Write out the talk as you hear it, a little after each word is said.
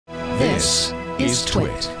This is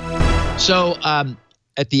TWiT. So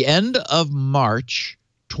at the end of March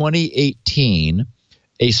 2018,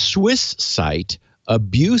 a Swiss site,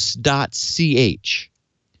 abuse.ch,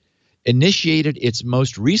 initiated its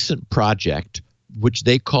most recent project, which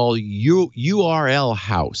they call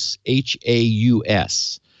URLhaus,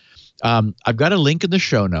 H-A-U-S. I've got a link in the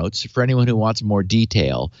show notes for anyone who wants more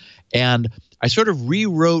detail. And I sort of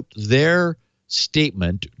rewrote their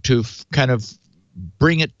statement to kind of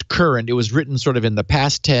bring it current. It was written sort of in the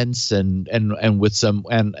past tense and with some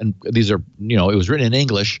and these are, you know, it was written in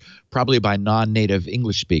English, probably by non-native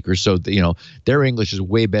English speakers. So, their English is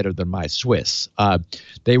way better than my Swiss.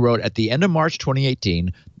 They wrote, at the end of March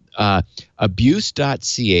 2018,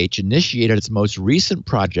 abuse.ch initiated its most recent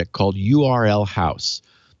project called URLhaus.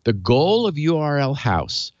 The goal of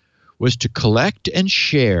URLhaus was to collect and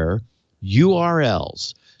share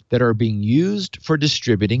URLs that are being used for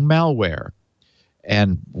distributing malware.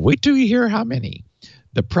 And wait till you hear how many.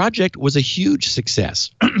 The project was a huge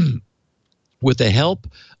success with the help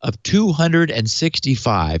of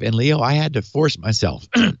 265. And Leo, I had to force myself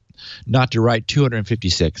not to write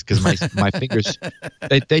 256 because my fingers,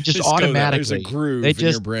 they just automatically. There's a groove in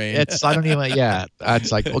your brain. It's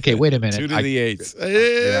like, okay, wait a minute. 2 to the 8.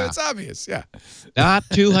 It's obvious, yeah. Not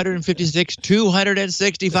 256,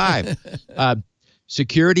 265.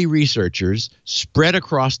 Security researchers spread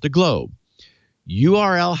across the globe.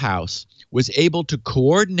 URLhaus was able to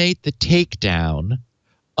coordinate the takedown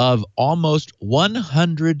of almost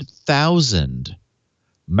 100,000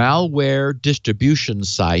 malware distribution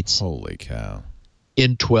sites. Holy cow.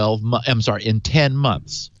 In 10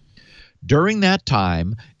 months. During that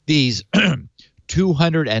time, these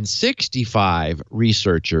 265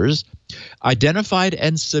 researchers identified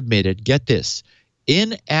and submitted, get this,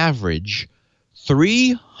 in average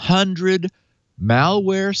 300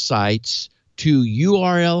 malware sites to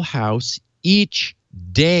URLhaus each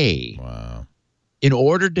day. Wow. In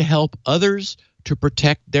order to help others to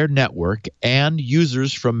protect their network and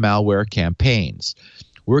users from malware campaigns.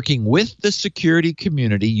 Working with the security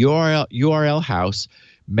community, URLhaus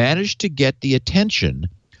managed to get the attention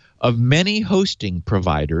of many hosting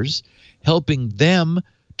providers, helping them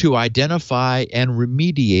to identify and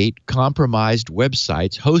remediate compromised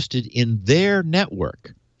websites hosted in their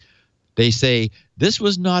network. They say this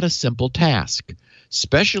was not a simple task,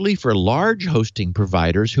 especially for large hosting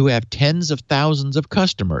providers who have tens of thousands of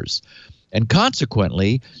customers, and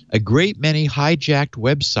consequently, a great many hijacked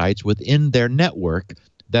websites within their network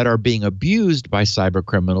that are being abused by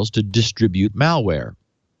cybercriminals to distribute malware.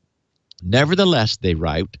 Nevertheless, they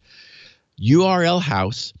write,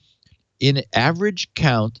 URLhaus in average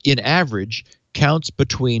counts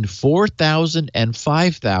between 4,000 and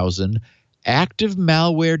 5,000 active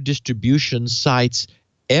malware distribution sites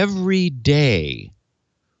every day,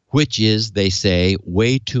 which is, they say,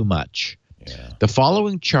 way too much. Yeah. The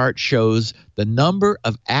following chart shows the number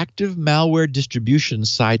of active malware distribution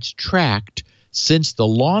sites tracked since the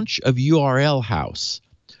launch of URLhaus.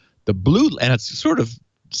 The blue, and it's sort of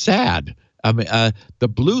sad. The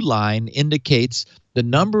blue line indicates the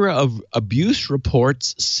number of abuse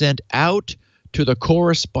reports sent out to the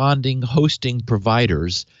corresponding hosting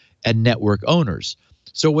providers and network owners.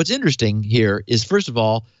 So what's interesting here is, first of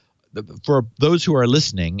all, for those who are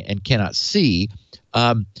listening and cannot see,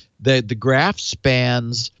 the graph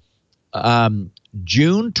spans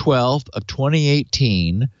June 12th of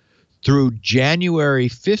 2018 through January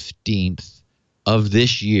 15th of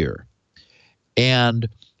this year. And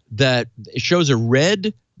that it shows a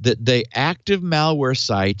red, that the active malware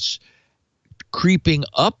sites creeping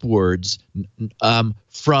upwards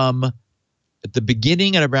from at the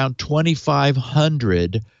beginning at around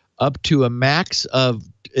 2,500 up to a max of,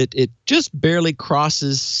 it just barely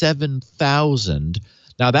crosses 7,000.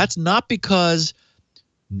 Now, that's not because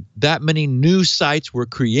that many new sites were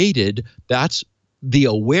created. That's the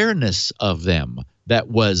awareness of them that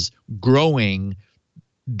was growing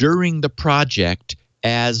during the project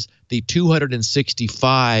as the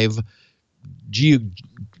 265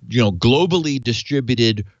 globally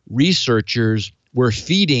distributed researchers were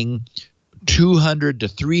feeding 200 to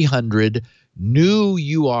 300 new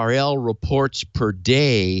URL reports per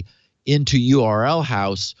day into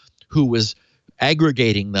URLhaus, who was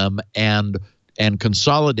aggregating them and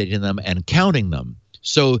consolidating them and counting them.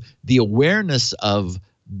 So the awareness of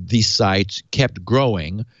these sites kept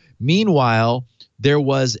growing. Meanwhile, there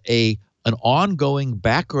was an ongoing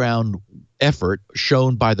background effort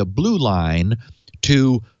shown by the blue line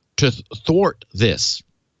to thwart this.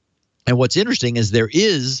 And what's interesting is there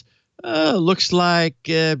is, looks like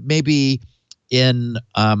maybe in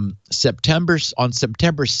September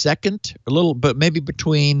 2nd, a little, but maybe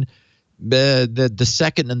between the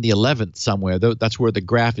second and the 11th somewhere. That's where the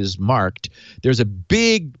graph is marked. There's a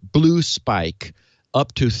big blue spike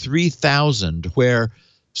up to 3,000, where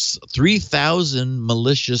 3,000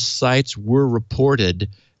 malicious sites were reported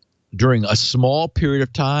during a small period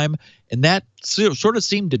of time, and that sort of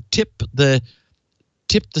seemed to tip the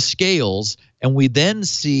scales. And we then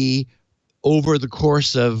see over the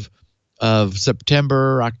course of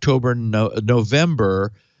September, October,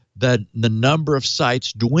 November, the number of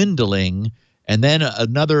sites dwindling, and then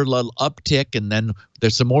another little uptick, and then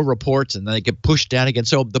there's some more reports, and then they get pushed down again.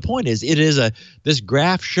 So the point is, this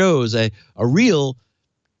graph shows a real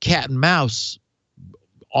cat and mouse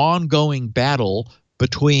ongoing battle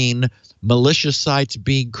between malicious sites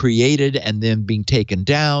being created and then being taken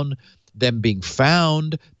down, them being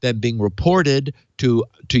found, then being reported to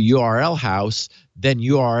URLhaus, then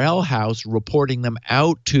URLhaus reporting them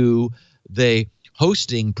out to the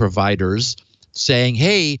hosting providers, saying,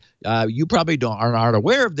 hey, you probably aren't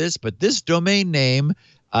aware of this, but this domain name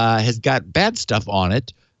has got bad stuff on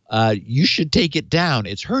it. You should take it down.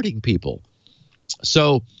 It's hurting people.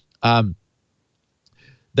 So that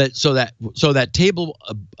table.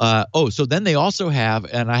 So then they also have,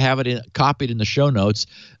 and I have it copied in the show notes,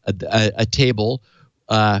 a table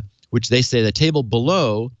which they say the table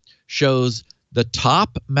below shows the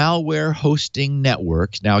top malware hosting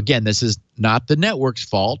networks. Now, again, this is not the network's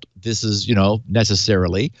fault. This is,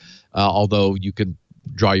 necessarily, although you can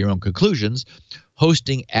draw your own conclusions,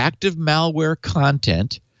 hosting active malware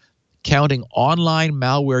content, counting online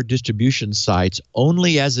malware distribution sites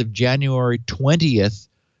only as of January 20th,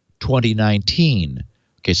 2019.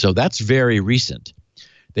 Okay, so that's very recent.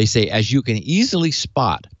 They say, as you can easily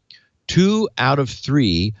spot, 2 out of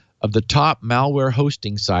 3 of the top malware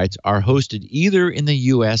hosting sites are hosted either in the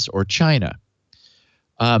U.S. or China.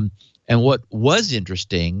 And what was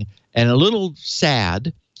interesting and a little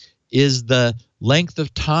sad is the length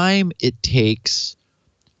of time it takes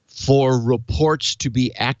for reports to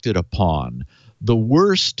be acted upon. The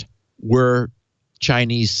worst were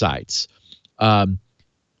Chinese sites.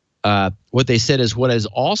 What they said is, what is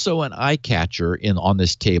also an eye catcher on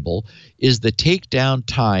this table is the takedown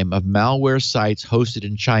time of malware sites hosted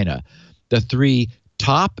in China. The 3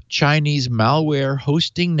 top Chinese malware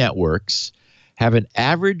hosting networks have an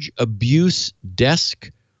average abuse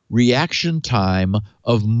desk reaction time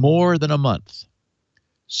of more than a month.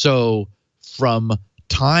 So from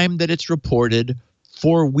time that it's reported,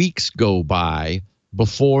 4 weeks go by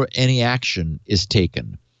before any action is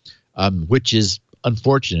taken, which is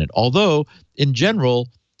unfortunate. Although, in general,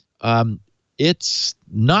 it's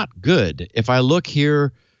not good. If I look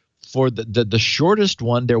here for the shortest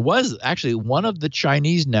one, there was actually one of the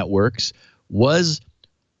Chinese networks was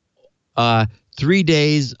 3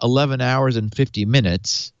 days, 11 hours, and 50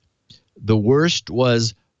 minutes. The worst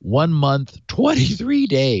was 1 month, 23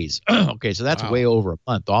 days. Okay, so that's way over a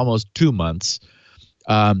month, almost 2 months.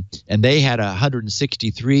 And they had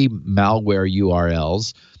 163 malware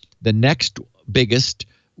URLs. The next biggest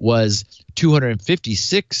was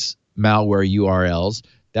 256 malware URLs.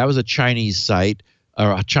 That was a Chinese site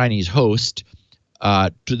or a Chinese host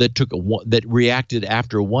that reacted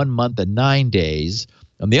after 1 month and 9 days.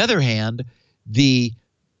 On the other hand, the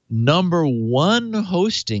number 1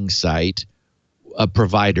 hosting site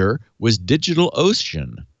provider was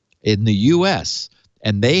DigitalOcean in the U.S.,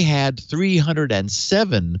 and they had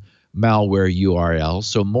 307 malware URLs,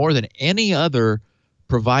 so more than any other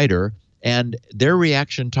provider, and their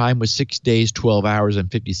reaction time was 6 days, 12 hours,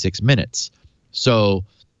 and 56 minutes. So,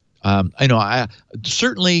 I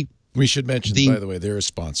certainly... We should mention, by the way, they're a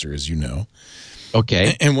sponsor, as you know.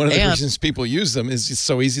 Okay. And one of the reasons people use them is it's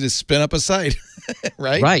so easy to spin up a site,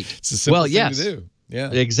 right? Right. It's a simple thing to do.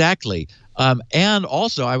 Yeah. Exactly. And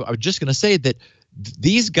also, I was just going to say that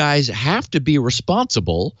these guys have to be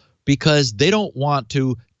responsible because they don't want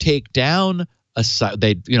to take down a site.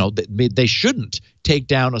 They shouldn't take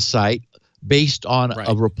down a site based on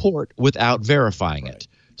a report without verifying it.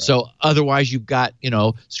 So otherwise, you've got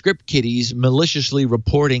script kiddies maliciously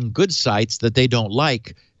reporting good sites that they don't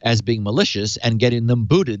like as being malicious and getting them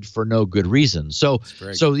booted for no good reason. So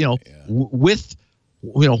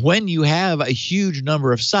when you have a huge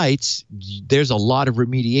number of sites, there's a lot of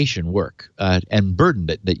remediation work and burden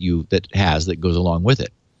that goes along with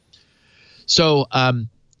it. So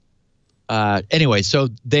anyway, so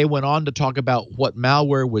they went on to talk about what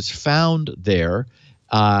malware was found there,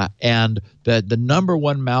 and the number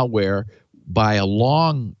 1 malware by a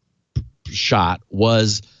long shot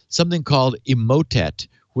was something called Emotet,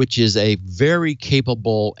 which is a very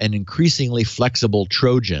capable and increasingly flexible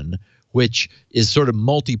Trojan, which is sort of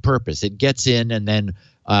multi-purpose. It gets in and then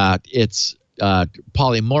it's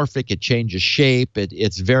polymorphic. It changes shape.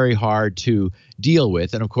 It's very hard to deal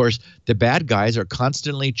with. And of course, the bad guys are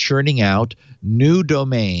constantly churning out new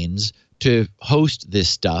domains to host this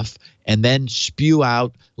stuff and then spew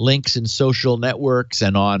out links in social networks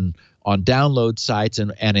and on download sites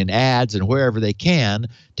and in ads and wherever they can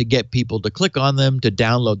to get people to click on them, to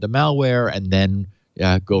download the malware, and then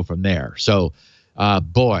go from there. So,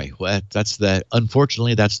 boy,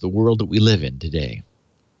 unfortunately, that's the world that we live in today.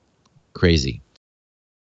 Crazy.